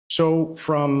So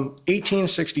from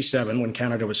 1867, when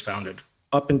Canada was founded,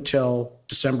 up until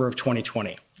December of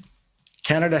 2020,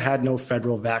 Canada had no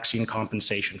federal vaccine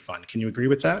compensation fund. Can you agree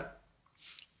with that?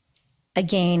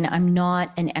 Again, I'm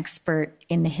not an expert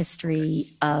in the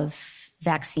history of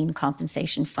vaccine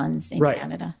compensation funds in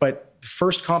Canada. But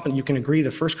you can agree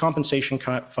the first compensation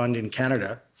fund in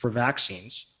Canada for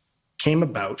vaccines came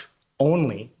about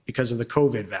only because of the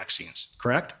COVID vaccines,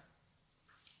 correct?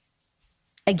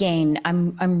 Again,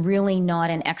 I'm really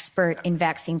not an expert in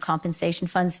vaccine compensation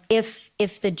funds.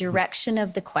 If the direction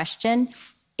of the question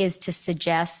is to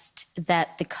suggest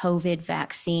that the COVID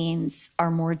vaccines are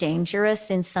more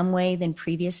dangerous in some way than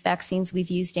previous vaccines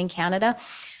we've used in Canada,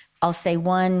 I'll say,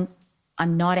 one,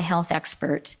 I'm not a health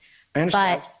expert,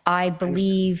 but I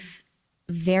believe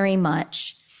very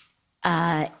much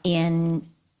in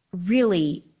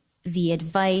really the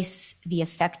advice, the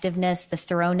effectiveness, the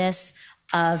thoroughness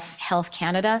of Health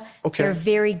Canada. Okay. They're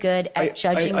very good at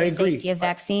judging the safety of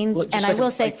vaccins. And I will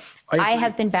say, I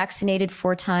have been vaccinated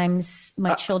 4 times.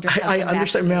 My children have been vaccinated. I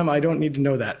understand, ma'am. I don't need to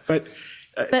know that. But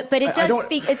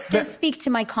it does speak to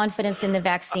my confidence in the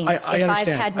vaccines. If I've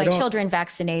had my children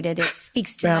vaccinated, it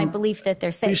speaks to my belief that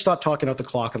they're safe. Please stop talking out the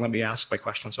clock and let me ask my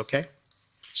questions, okay?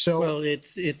 So, well,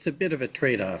 it's a bit of a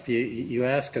trade-off. You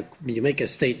make a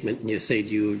statement and you say, do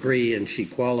you agree? And she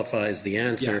qualifies the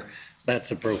answer. Yeah.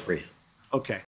 That's appropriate. Okay.